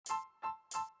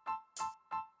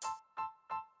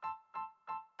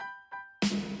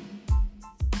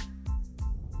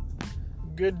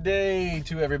Good day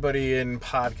to everybody in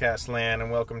podcast land,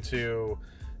 and welcome to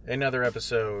another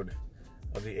episode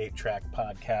of the 8-Track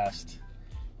Podcast.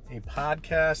 A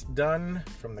podcast done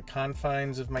from the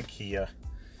confines of my Kia.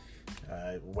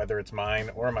 Whether it's mine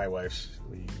or my wife's,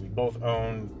 we both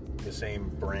own the same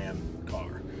brand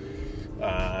car.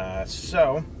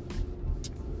 So,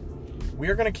 we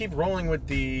are going to keep rolling with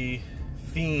the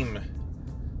theme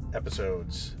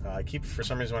episodes. I keep, for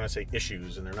some reason, want to say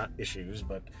issues, and they're not issues,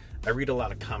 but I read a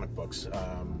lot of comic books,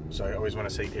 so I always want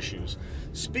to say issues.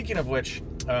 Speaking of which,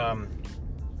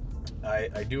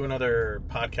 I do another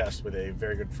podcast with a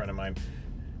very good friend of mine,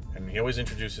 and he always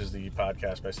introduces the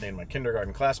podcast by saying my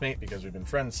kindergarten classmate, because we've been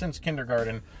friends since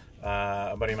kindergarten.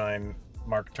 A buddy of mine,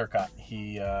 Mark Turcott,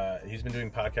 he's been doing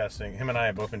podcasting. Him and I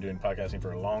have both been doing podcasting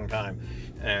for a long time,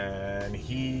 and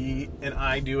he and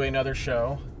I do another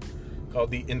show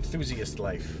called The Enthusiast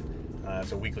Life.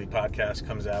 It's a weekly podcast,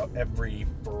 comes out every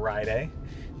Friday,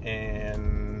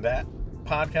 and that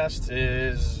podcast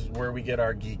is where we get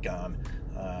our geek on.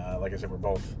 Like I said, we're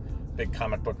both big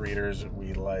comic book readers.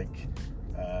 We like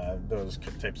those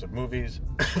types of movies.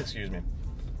 Excuse me.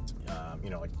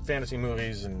 Like fantasy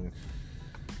movies and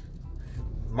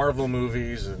Marvel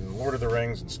movies and Lord of the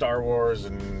Rings and Star Wars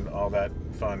and all that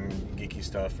fun geeky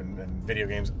stuff and video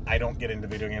games. I don't get into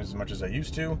video games as much as I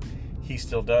used to. He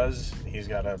still does. He's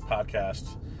got a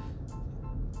podcast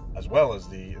as well as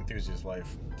the Enthusiast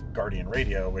Life Guardian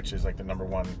Radio, which is like the number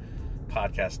one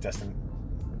podcast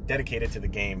dedicated to the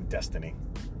game Destiny.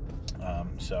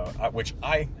 Which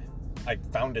I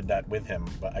founded that with him,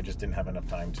 but I just didn't have enough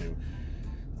time to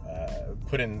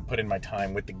put in my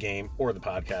time with the game or the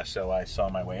podcast, so I saw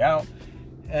my way out,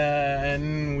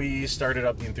 and we started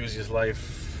up the Enthusiast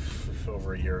Life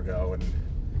over a year ago, and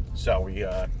so we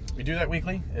do that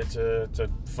weekly. It's a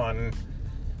fun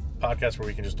podcast where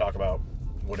we can just talk about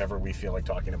whatever we feel like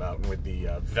talking about, and with the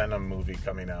Venom movie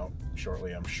coming out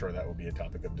shortly, I'm sure that will be a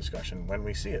topic of discussion when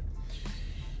we see it.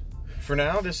 For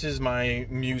now, this is my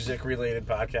music-related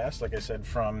podcast, like I said,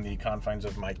 from the confines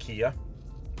of my Kia.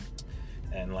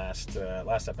 And last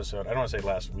episode, I don't want to say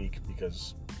last week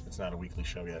because it's not a weekly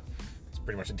show yet. It's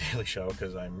pretty much a daily show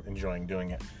because I'm enjoying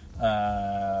doing it.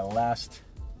 Last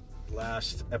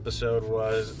episode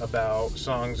was about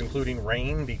songs including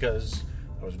rain, because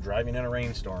I was driving in a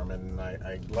rainstorm and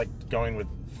I liked going with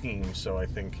themes. So I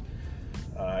think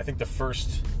the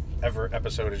first ever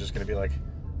episode is just going to be like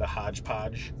the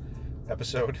hodgepodge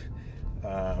episode.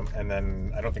 And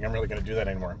then I don't think I'm really going to do that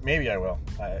anymore. Maybe I will.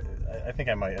 I think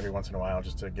I might every once in a while,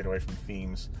 just to get away from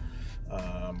themes.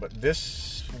 But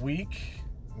this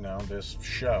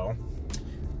show,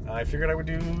 I figured I would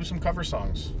do some cover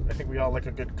songs. I think we all like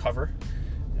a good cover.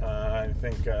 I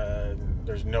think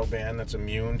there's no band that's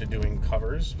immune to doing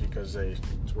covers, because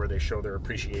it's where they show their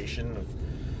appreciation of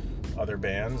other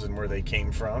bands and where they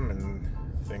came from and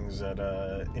things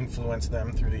that influenced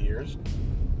them through the years.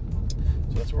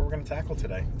 So that's what we're going to tackle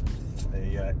today.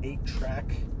 A 8-track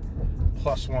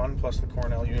plus one, plus the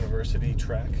Cornell University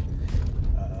track.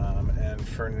 And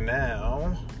for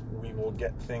now, we will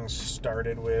get things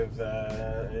started with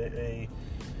a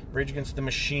Rage Against the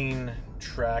Machine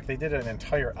track. They did an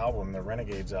entire album. The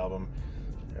Renegades album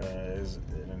is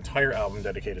an entire album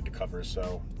dedicated to covers.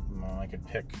 So I could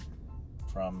pick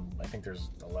from, I think there's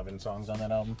 11 songs on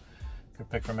that album. Could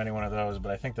pick from any one of those,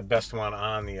 but I think the best one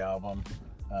on the album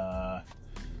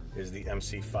is the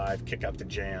MC5 Kick Out the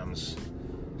Jams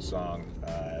song.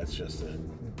 It's just a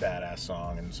badass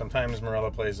song, and sometimes Morello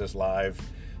plays this live.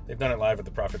 They've done it live with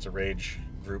the Prophets of Rage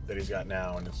group that he's got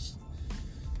now, and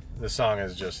the song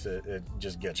is just, it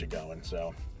just gets you going.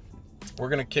 So we're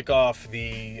gonna kick off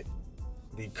the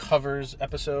covers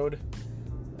episode.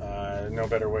 No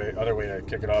other way to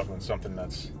kick it off than something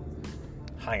that's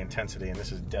high intensity, and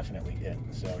this is definitely it.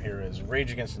 So here is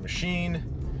Rage Against the Machine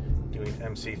doing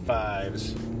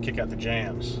MC5's Kick Out the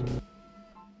Jams.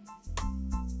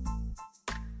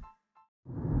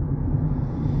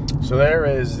 So there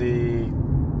is the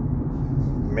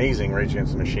amazing Rage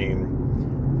Against the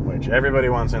Machine, which everybody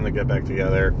wants them to get back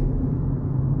together.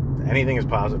 Anything is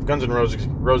positive. Guns N'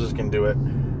 Roses can do it.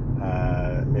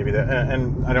 Maybe that,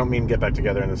 and I don't mean get back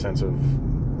together in the sense of,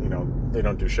 they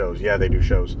don't do shows. Yeah, they do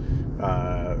shows,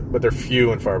 but they're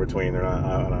few and far between. They're not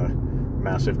on a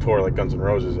massive tour like Guns N'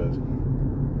 Roses is.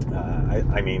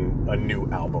 I mean a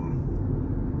new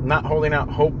album. Not holding out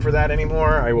hope for that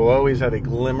anymore. I will always have a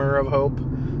glimmer of hope,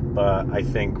 but I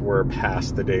think we're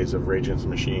past the days of Rage Against the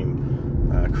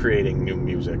Machine creating new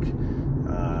music.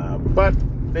 But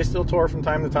they still tour from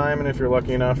time to time, and if you're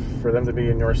lucky enough for them to be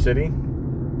in your city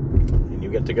and you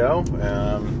get to go,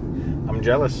 I'm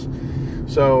jealous.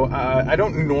 So I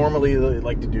don't normally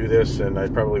like to do this, and I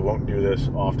probably won't do this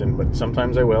often, but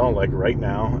sometimes I will, like right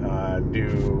now,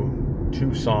 do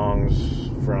 2 songs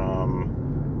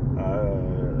from,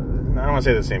 I don't want to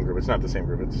say the same group. It's not the same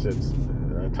group. It's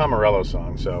a Tom Morello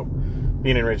song. So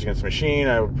being in Rage Against the Machine,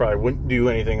 I wouldn't do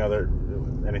anything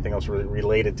else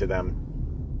related to them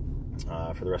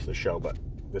for the rest of the show, but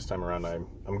this time around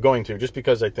I'm going to, just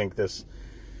because I think this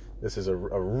is a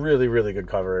really, really good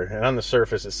cover. And on the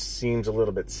surface, it seems a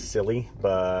little bit silly,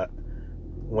 but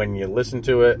when you listen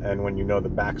to it and when you know the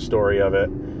backstory of it,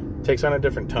 it takes on a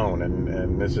different tone.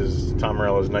 And this is Tom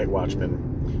Morello's Night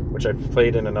Watchman, which I've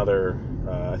played in another,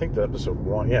 I think the episode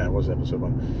 1. Yeah, it was episode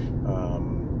 1.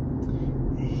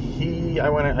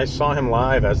 I saw him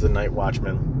live as the Night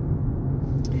Watchman.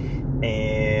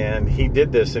 And he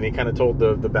did this, and he kind of told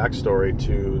the backstory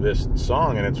to this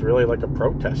song, and it's really like a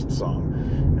protest song.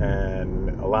 And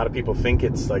a lot of people think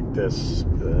it's like this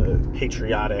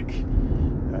patriotic,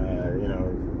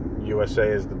 USA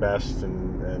is the best,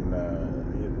 and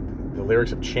the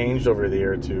lyrics have changed over the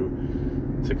year to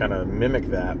kind of mimic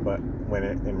that. But when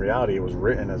in reality it was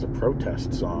written as a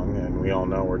protest song, and we all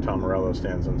know where Tom Morello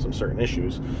stands on some certain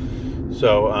issues.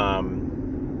 So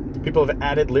people have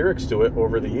added lyrics to it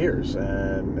over the years,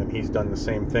 and he's done the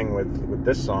same thing with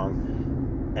this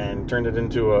song and turned it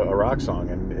into a rock song.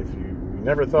 And if you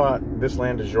never thought This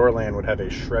Land Is Your Land would have a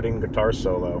shredding guitar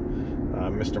solo,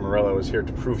 Mr. Morello is here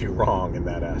to prove you wrong in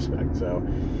that aspect. So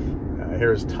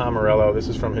here's Tom Morello. This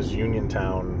is from his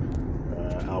Uniontown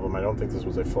album. I don't think this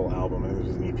was a full album. I think this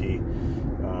was an EP.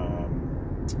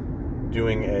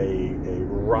 Doing a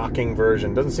rocking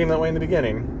version. Doesn't seem that way in the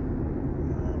beginning,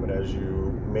 but as you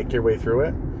make your way through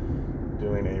it,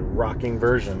 doing a rocking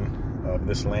version of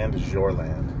This Land Is Your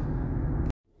Land.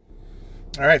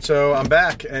 All right, so I'm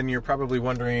back, and you're probably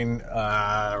wondering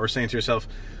or saying to yourself,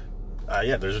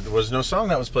 there was no song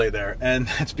that was played there. And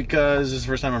that's because this is the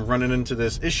first time I'm running into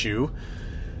this issue.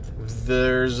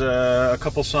 There's a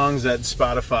couple songs that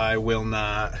Spotify will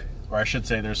not, or I should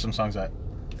say there's some songs that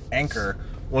Anchor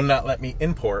will not let me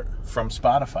import from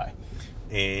Spotify.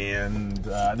 And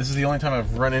this is the only time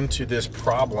I've run into this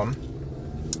problem.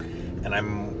 And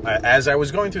as I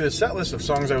was going through the set list of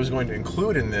songs I was going to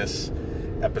include in this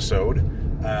episode,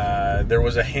 there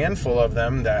was a handful of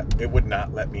them that it would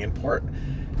not let me import.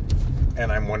 And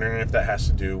I'm wondering if that has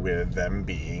to do with them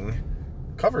being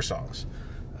cover songs.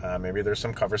 Maybe there's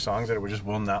some cover songs that it just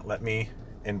will not let me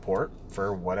import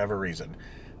for whatever reason.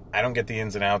 I don't get the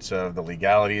ins and outs of the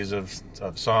legalities of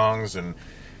songs, and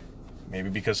maybe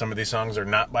because some of these songs are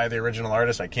not by the original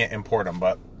artist, I can't import them,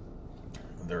 but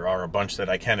there are a bunch that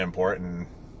I can import, and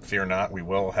fear not, we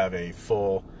will have a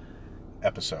full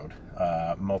episode,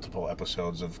 multiple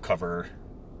episodes of cover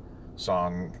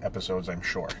song episodes, I'm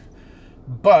sure.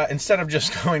 But instead of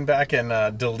just going back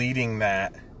and deleting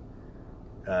that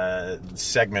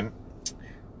segment,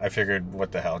 I figured,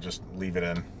 what the hell, just leave it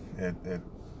in. It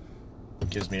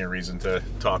gives me a reason to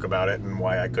talk about it and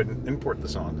why I couldn't import the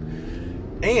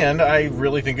song. And I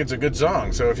really think it's a good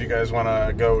song, so if you guys want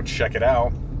to go check it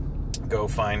out, go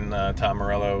find Tom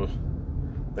Morello,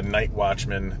 The Night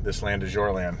Watchman, This Land Is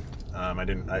Your Land.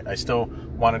 I still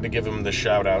wanted to give him the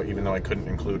shout out, even though I couldn't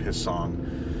include his song.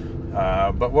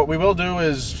 But what we will do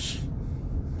is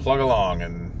plug along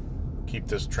and keep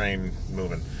this train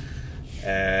moving.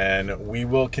 And we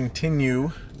will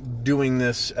continue doing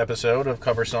this episode of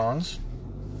cover songs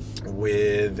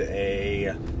with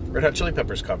a Red Hot Chili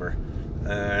Peppers cover.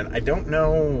 And I don't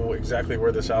know exactly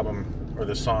where this album or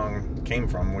this song came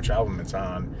from, which album it's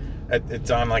on.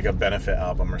 It's on like a benefit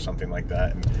album or something like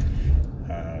that. And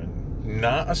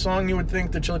not a song you would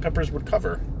think the Chili Peppers would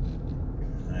cover.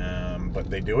 But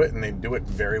they do it, and they do it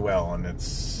very well. And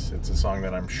it's a song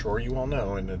that I'm sure you all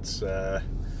know, and it's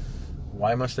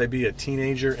Why Must I Be a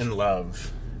Teenager in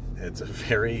Love? It's a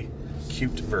very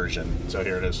cute version. So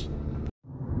here it is.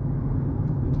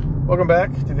 Welcome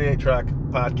back to the 8-Track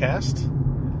Podcast,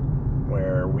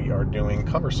 where we are doing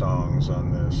cover songs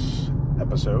on this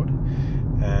episode.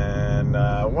 And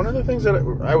one of the things that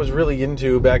I was really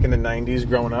into back in the 90s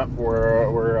growing up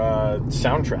were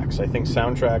soundtracks. I think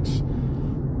soundtracks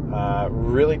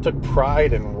really took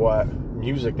pride in what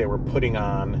music they were putting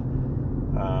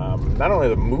on, not only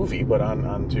the movie, but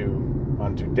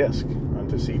onto disc,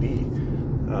 onto CD.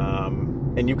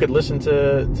 And you could listen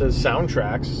to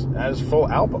soundtracks as full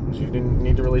albums. You didn't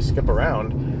need to really skip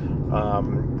around.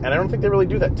 And I don't think they really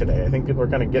do that today. I think people are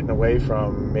kind of getting away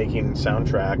from making a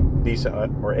soundtrack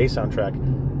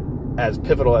as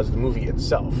pivotal as the movie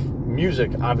itself.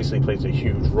 Music obviously plays a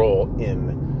huge role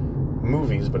in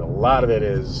movies, but a lot of it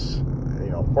is,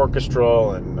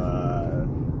 orchestral and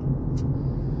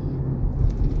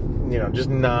just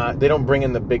not, they don't bring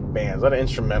in the big bands, a lot of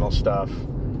instrumental stuff,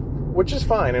 which is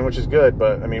fine and which is good,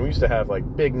 but I mean, we used to have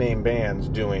like big name bands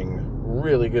doing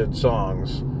really good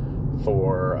songs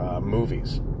for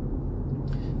movies.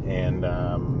 And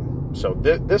so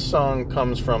this song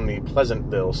comes from the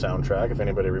Pleasantville soundtrack, if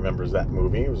anybody remembers that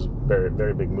movie. It was a very,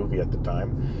 very big movie at the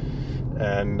time.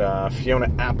 And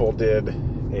Fiona Apple did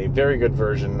a very good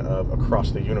version of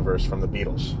Across the Universe from the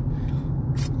Beatles.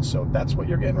 So that's what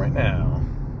you're getting right now.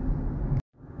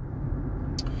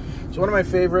 So one of my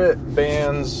favorite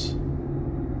bands,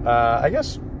 I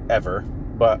guess ever,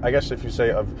 but I guess if you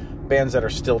say of bands that are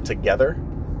still together,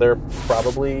 they're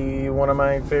probably one of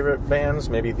my favorite bands,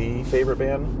 maybe the favorite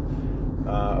band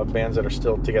of bands that are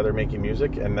still together making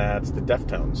music, and that's the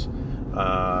Deftones.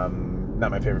 Not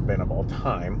my favorite band of all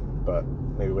time, but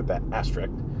maybe with that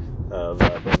asterisk of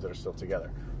bands that are still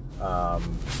together.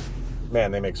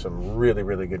 Man, they make some really,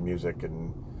 really good music,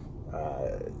 and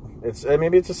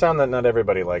maybe it's a sound that not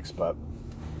everybody likes, but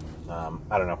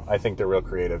I don't know. I think they're real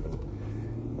creative, and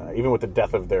even with the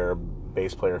death of their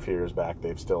bass player a few years back,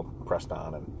 they've still pressed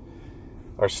on and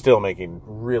are still making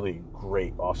really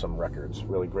great, awesome records,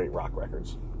 really great rock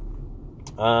records.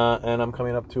 And I'm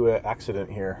coming up to an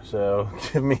accident here, so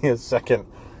give me a second.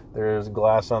 There's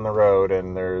glass on the road,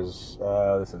 and there's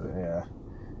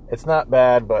it's not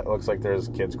bad, but it looks like there's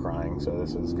kids crying, so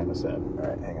this is kind of sad. All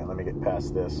right, hang on, let me get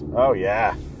past this. Oh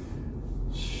yeah,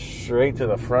 straight to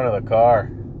the front of the car.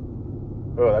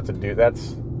 Oh, that's an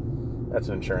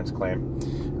insurance claim.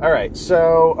 All right,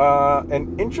 so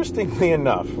and interestingly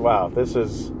enough, wow, this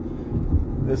is I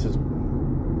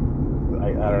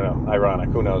don't know, ironic,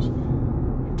 who knows.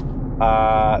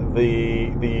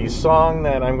 The song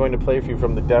that I'm going to play for you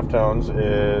from the Deftones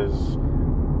is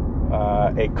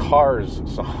a Cars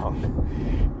song.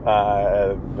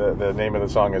 The name of the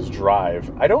song is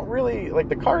Drive. I don't really like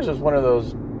the Cars. Is one of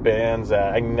those bands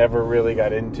that I never really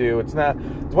got into. It's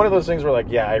one of those things where, like,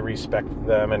 yeah, I respect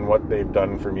them and what they've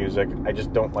done for music. I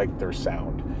just don't like their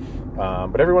sound.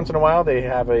 But every once in a while, they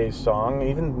have a song,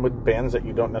 even with bands that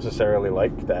you don't necessarily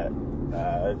like, that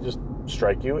just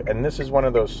strike you. And this is one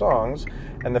of those songs.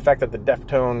 And the fact that the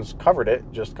Deftones covered it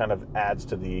just kind of adds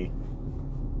to the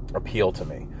appeal to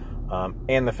me.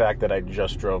 And the fact that I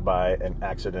just drove by an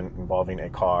accident involving a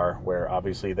car where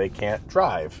obviously they can't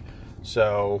drive.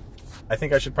 So I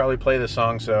think I should probably play the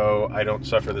song so I don't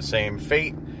suffer the same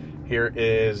fate. Here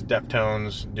is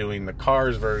Deftones doing the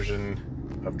Cars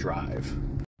version of Drive.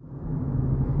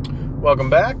 Welcome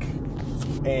back.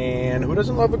 And who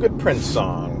doesn't love a good Prince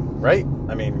song, right?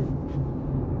 I mean,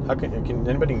 how can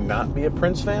anybody not be a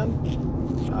Prince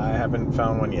fan? I haven't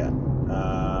found one yet.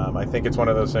 I think it's one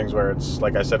of those things where it's,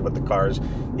 like I said with the Cars,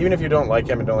 even if you don't like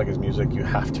him and don't like his music, you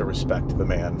have to respect the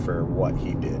man for what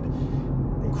he did.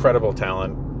 Incredible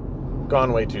talent,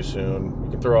 gone way too soon.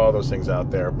 You can throw all those things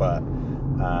out there, but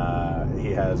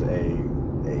he has a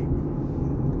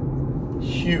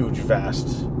huge,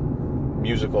 vast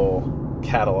musical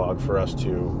catalog for us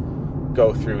to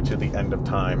go through to the end of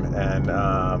time. And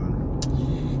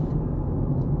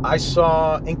I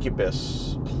saw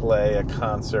Incubus play a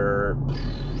concert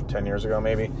 10 years ago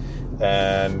maybe,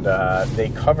 and they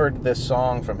covered this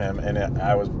song from him, and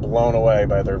I was blown away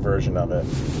by their version of it.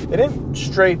 They didn't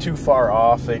stray too far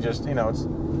off. They just, it's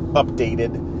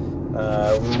updated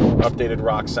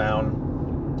rock sound.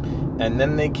 And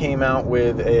then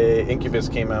Incubus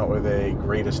came out with a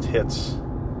greatest hits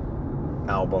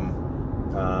album.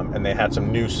 And they had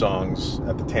some new songs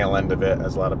at the tail end of it,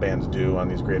 as a lot of bands do on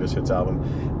these greatest hits album.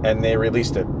 And they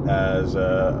released it as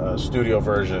a studio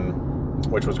version,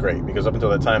 which was great, because up until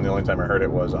that time, the only time I heard it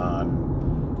was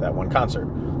on that one concert.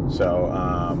 So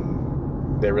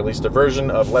they released a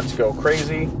version of Let's Go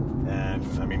Crazy, and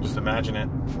I mean, just imagine it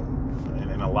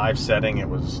in a live setting. It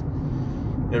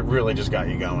really just got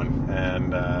you going.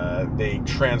 And they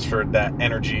transferred that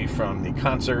energy from the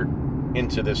concert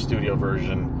into this studio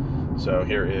version. So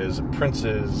here is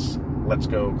Prince's Let's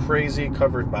Go Crazy,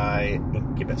 covered by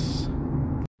Incubus.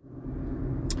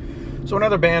 So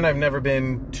another band I've never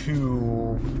been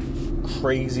too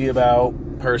crazy about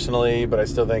personally, but I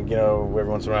still think, every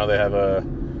once in a while they have a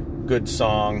good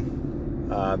song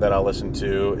that I'll listen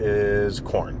to, is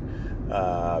Korn.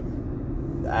 I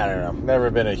don't know. Never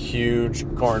been a huge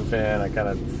Korn fan. I kind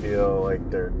of feel like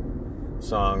their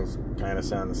songs kind of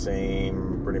sound the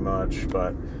same pretty much,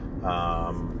 but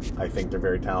I think they're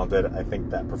very talented. I think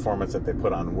that performance that they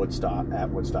put on Woodstock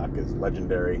is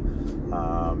legendary.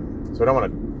 So I don't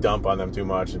want to dump on them too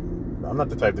much. And I'm not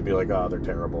the type to be like, oh, they're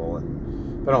terrible.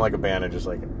 And if I don't like a band, I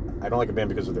don't like a band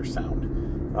because of their sound.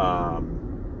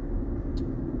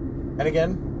 And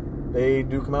again, they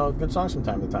do come out with good songs from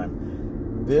time to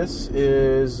time. this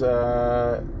is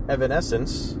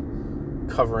Evanescence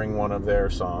covering one of their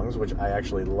songs, which I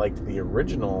actually liked the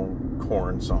original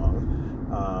Korn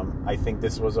song. I think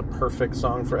this was a perfect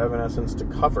song for Evanescence to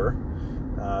cover.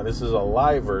 This is a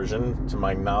live version. To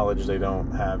my knowledge, they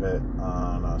don't have it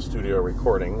on a studio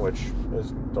recording, which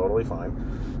is totally fine.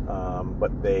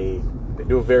 But they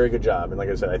do a very good job. And like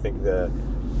I said, I think the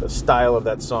style of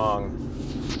that song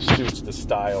suits the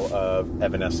style of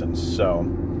Evanescence. So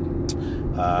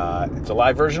it's a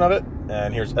live version of it.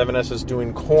 And here's Evanescence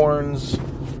doing Korn's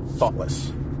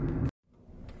Thoughtless.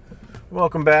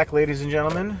 Welcome back, ladies and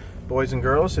gentlemen, boys and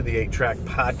girls, to the 8-Track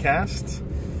Podcast.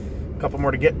 A couple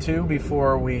more to get to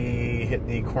before we hit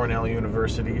the Cornell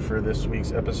University for this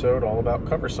week's episode, all about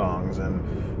cover songs.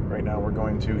 And right now we're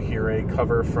going to hear a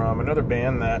cover from another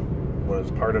band that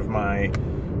was part of my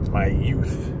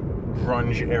youth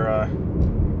grunge era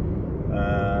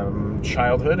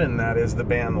childhood, and that is the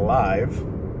band Live.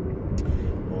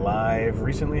 Live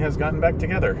recently has gotten back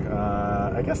together.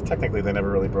 I guess technically they never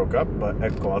really broke up, but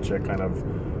Ed Kowalczyk kind of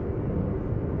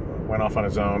went off on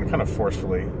his own, kind of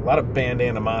forcefully. A lot of band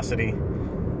animosity.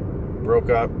 Broke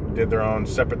up, did their own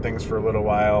separate things for a little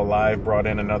while. Live brought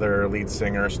in another lead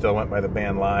singer, still went by the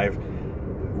band Live.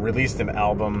 Released an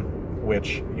album,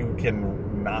 which you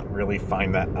can not really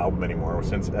find that album anymore.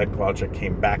 Since Ed Kowalczyk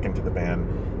came back into the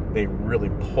band, they really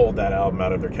pulled that album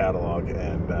out of their catalog,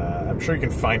 and I'm sure you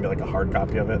can find like a hard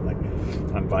copy of it, like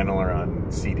on vinyl or on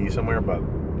CD somewhere, but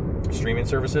streaming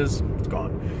services, it's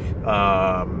gone.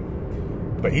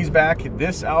 But he's back.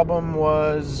 This album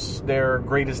was their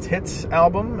greatest hits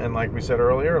album, and like we said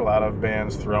earlier, a lot of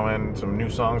bands throw in some new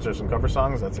songs or some cover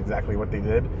songs. That's exactly what they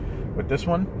did with this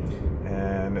one.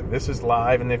 And this is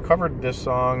Live, and they've covered this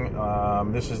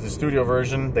song. This is the studio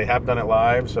version. They have done it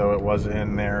live, so it was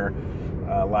in their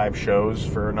live shows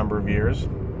for a number of years.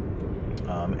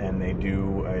 And they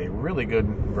do a really good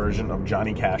version of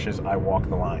Johnny Cash's I Walk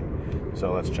the Line.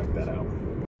 So let's check that out.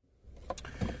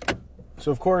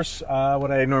 So, of course,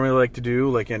 what I normally like to do,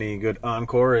 like any good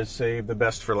encore, is save the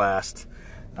best for last.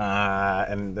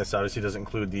 And this obviously doesn't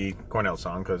include the Cornell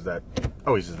song, because that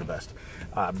always is the best.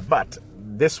 But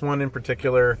this one in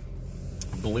particular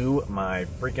blew my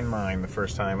freaking mind the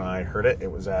first time I heard it. It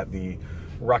was at the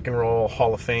Rock and Roll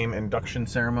Hall of Fame induction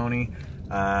ceremony.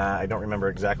 I don't remember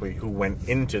exactly who went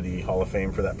into the Hall of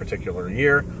Fame for that particular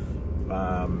year.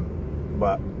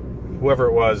 But whoever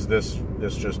it was, this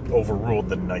just overruled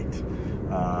the night.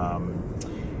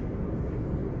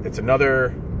 It's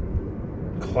another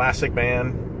classic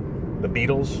band, the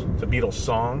Beatles. It's a Beatles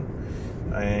song,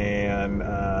 and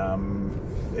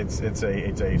it's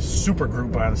a super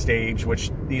group on stage,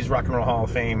 which these Rock and Roll Hall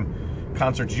of Fame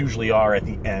concerts usually are. At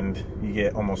the end, you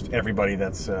get almost everybody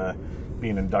that's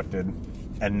being inducted,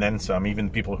 and then some. Even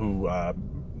people who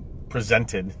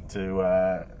presented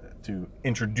to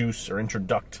introduce or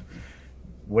introduct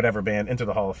whatever band into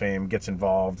the Hall of Fame gets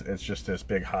involved. It's just this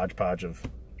big hodgepodge of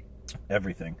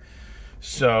everything.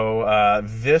 So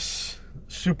this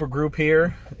super group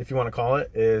here, if you want to call it,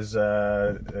 is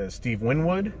Steve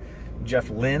Winwood, Jeff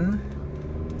Lynne,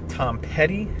 Tom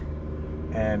Petty,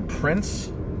 and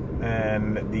Prince.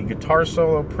 And the guitar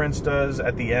solo Prince does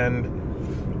at the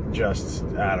end, just,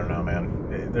 I don't know,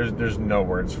 man. There's no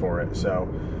words for it.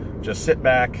 So just sit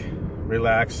back,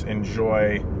 relax,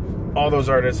 enjoy all those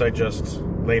artists I just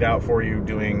laid out for you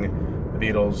doing the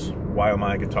Beatles, While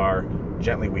My Guitar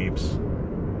Gently Weeps.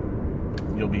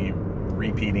 You'll be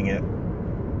repeating it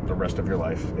the rest of your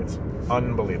life. It's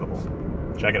unbelievable.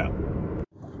 Check it out.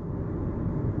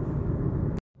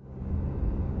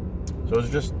 So I was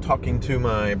just talking to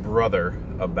my brother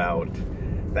about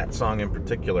that song in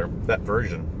particular, that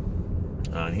version.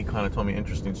 And he kind of told me an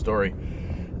interesting story.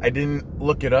 I didn't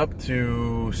look it up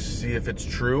to see if it's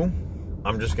true.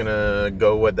 I'm just going to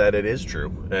go with that it is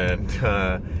true. And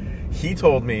he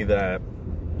told me that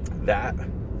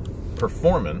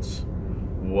performance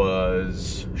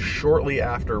was shortly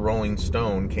after Rolling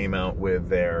Stone came out with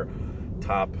their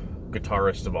top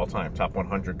guitarists of all time, top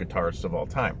 100 guitarists of all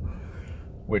time,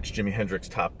 which Jimi Hendrix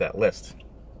topped that list.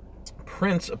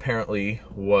 Prince apparently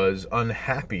was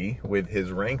unhappy with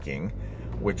his ranking,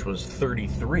 which was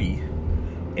 33,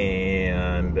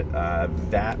 and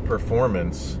that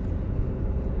performance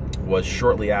was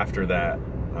shortly after that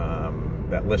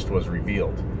that list was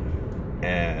revealed,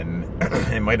 and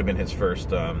it might have been his first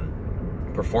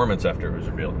performance after it was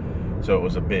revealed. So it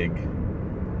was a big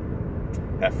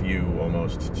FU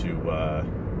almost to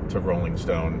Rolling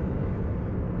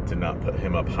Stone to not put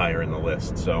him up higher in the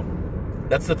list. So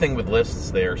that's the thing with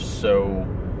lists. They are so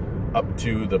up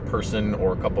to the person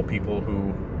or a couple people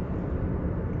who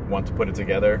want to put it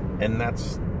together, and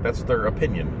that's that's their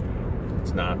opinion.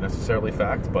 It's not necessarily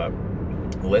fact, but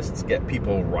lists get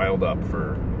people riled up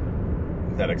for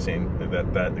that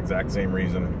exact same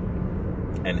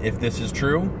reason. And if this is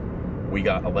true, we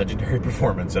got a legendary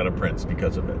performance out of Prince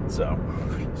because of it. So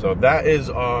that is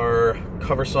our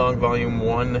Cover Song Volume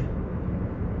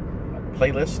 1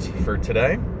 playlist for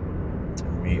today.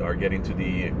 We are getting to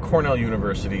the Cornell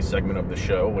University segment of the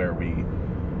show where we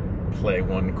play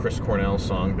one Chris Cornell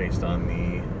song based on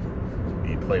the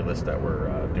playlist that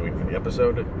we're doing for the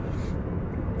episode.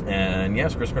 And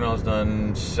yes, Chris Cornell has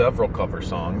done several cover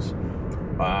songs.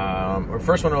 The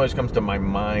first one that always comes to my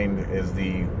mind is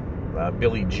the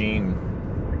Billie Jean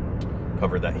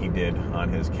cover that he did on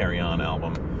his Carry On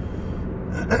album.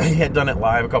 He had done it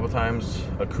live a couple times,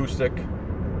 acoustic,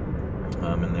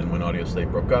 and then when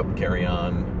Audioslave broke up, Carry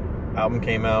On album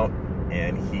came out,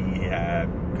 and he had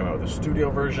come out with a studio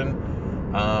version.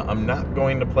 I'm not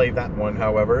going to play that one,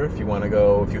 however. If you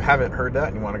haven't heard that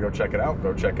and you want to go check it out,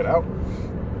 go check it out.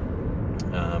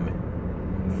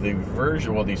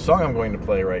 The song I'm going to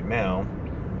play right now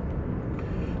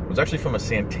was actually from a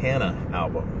Santana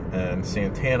album, and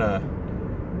Santana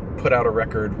put out a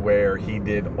record where he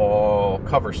did all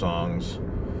cover songs,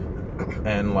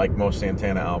 and like most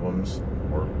Santana albums,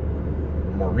 or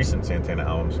more recent Santana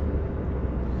albums,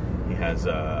 he has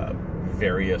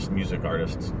various music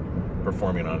artists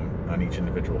performing on each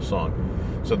individual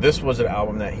song. So this was an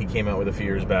album that he came out with a few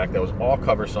years back that was all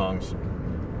cover songs,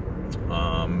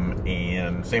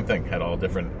 and same thing, had all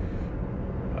different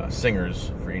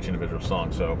singers for each individual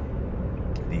song. So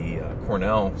the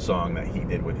Cornell song that he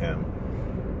did with him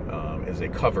is a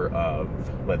cover of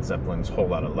Led Zeppelin's Whole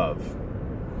Lotta Love,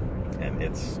 and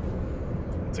it's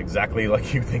exactly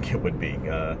like you think it would be.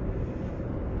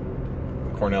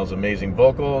 Cornell's amazing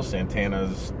vocals,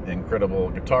 Santana's incredible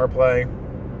guitar play.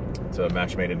 It's a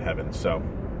match made in heaven. So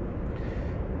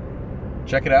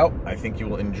check it out. I think you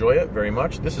will enjoy it very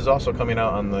much. This is also coming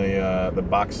out on the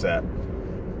box set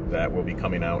that will be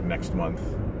coming out next month.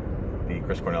 The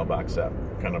Chris Cornell box set,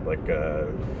 kind of like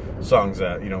songs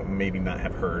that maybe not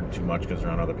have heard too much because they're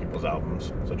on other people's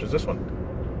albums, such as this one.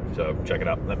 So check it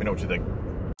out. Let me know what you think.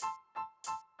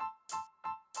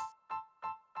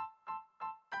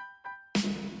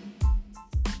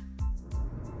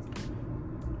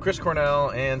 Chris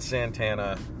Cornell and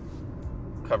Santana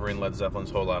covering Led Zeppelin's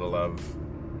Whole Lotta Love.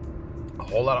 A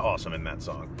whole lot of awesome in that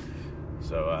song.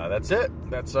 So that's it.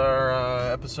 That's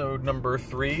our episode number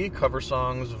 3, Cover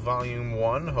Songs Volume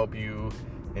 1. Hope you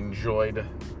enjoyed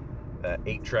that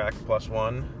 8-track plus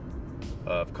 1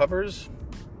 of covers.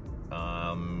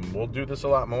 We'll do this a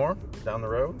lot more down the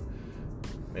road.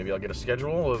 Maybe I'll get a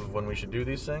schedule of when we should do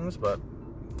these things, but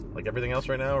like everything else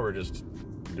right now, we're just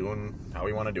doing how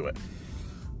we want to do it.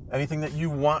 Anything that you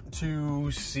want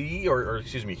to see or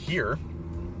hear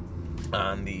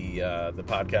on the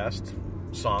podcast,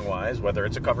 song-wise, whether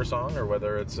it's a cover song or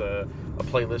whether it's a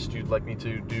playlist you'd like me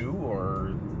to do,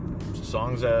 or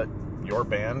songs that your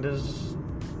band is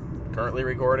currently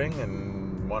recording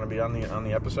and want to be on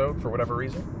the episode for whatever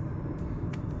reason,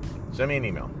 send me an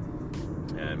email,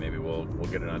 and maybe we'll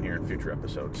get it on here in future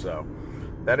episodes. So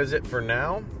that is it for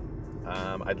now.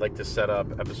 I'd like to set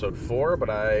up episode 4, but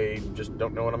I just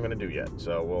don't know what I'm going to do yet.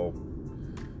 So we'll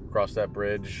cross that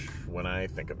bridge when I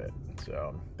think of it.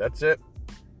 So that's it.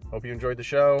 Hope you enjoyed the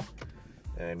show,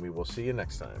 and we will see you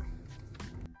next time.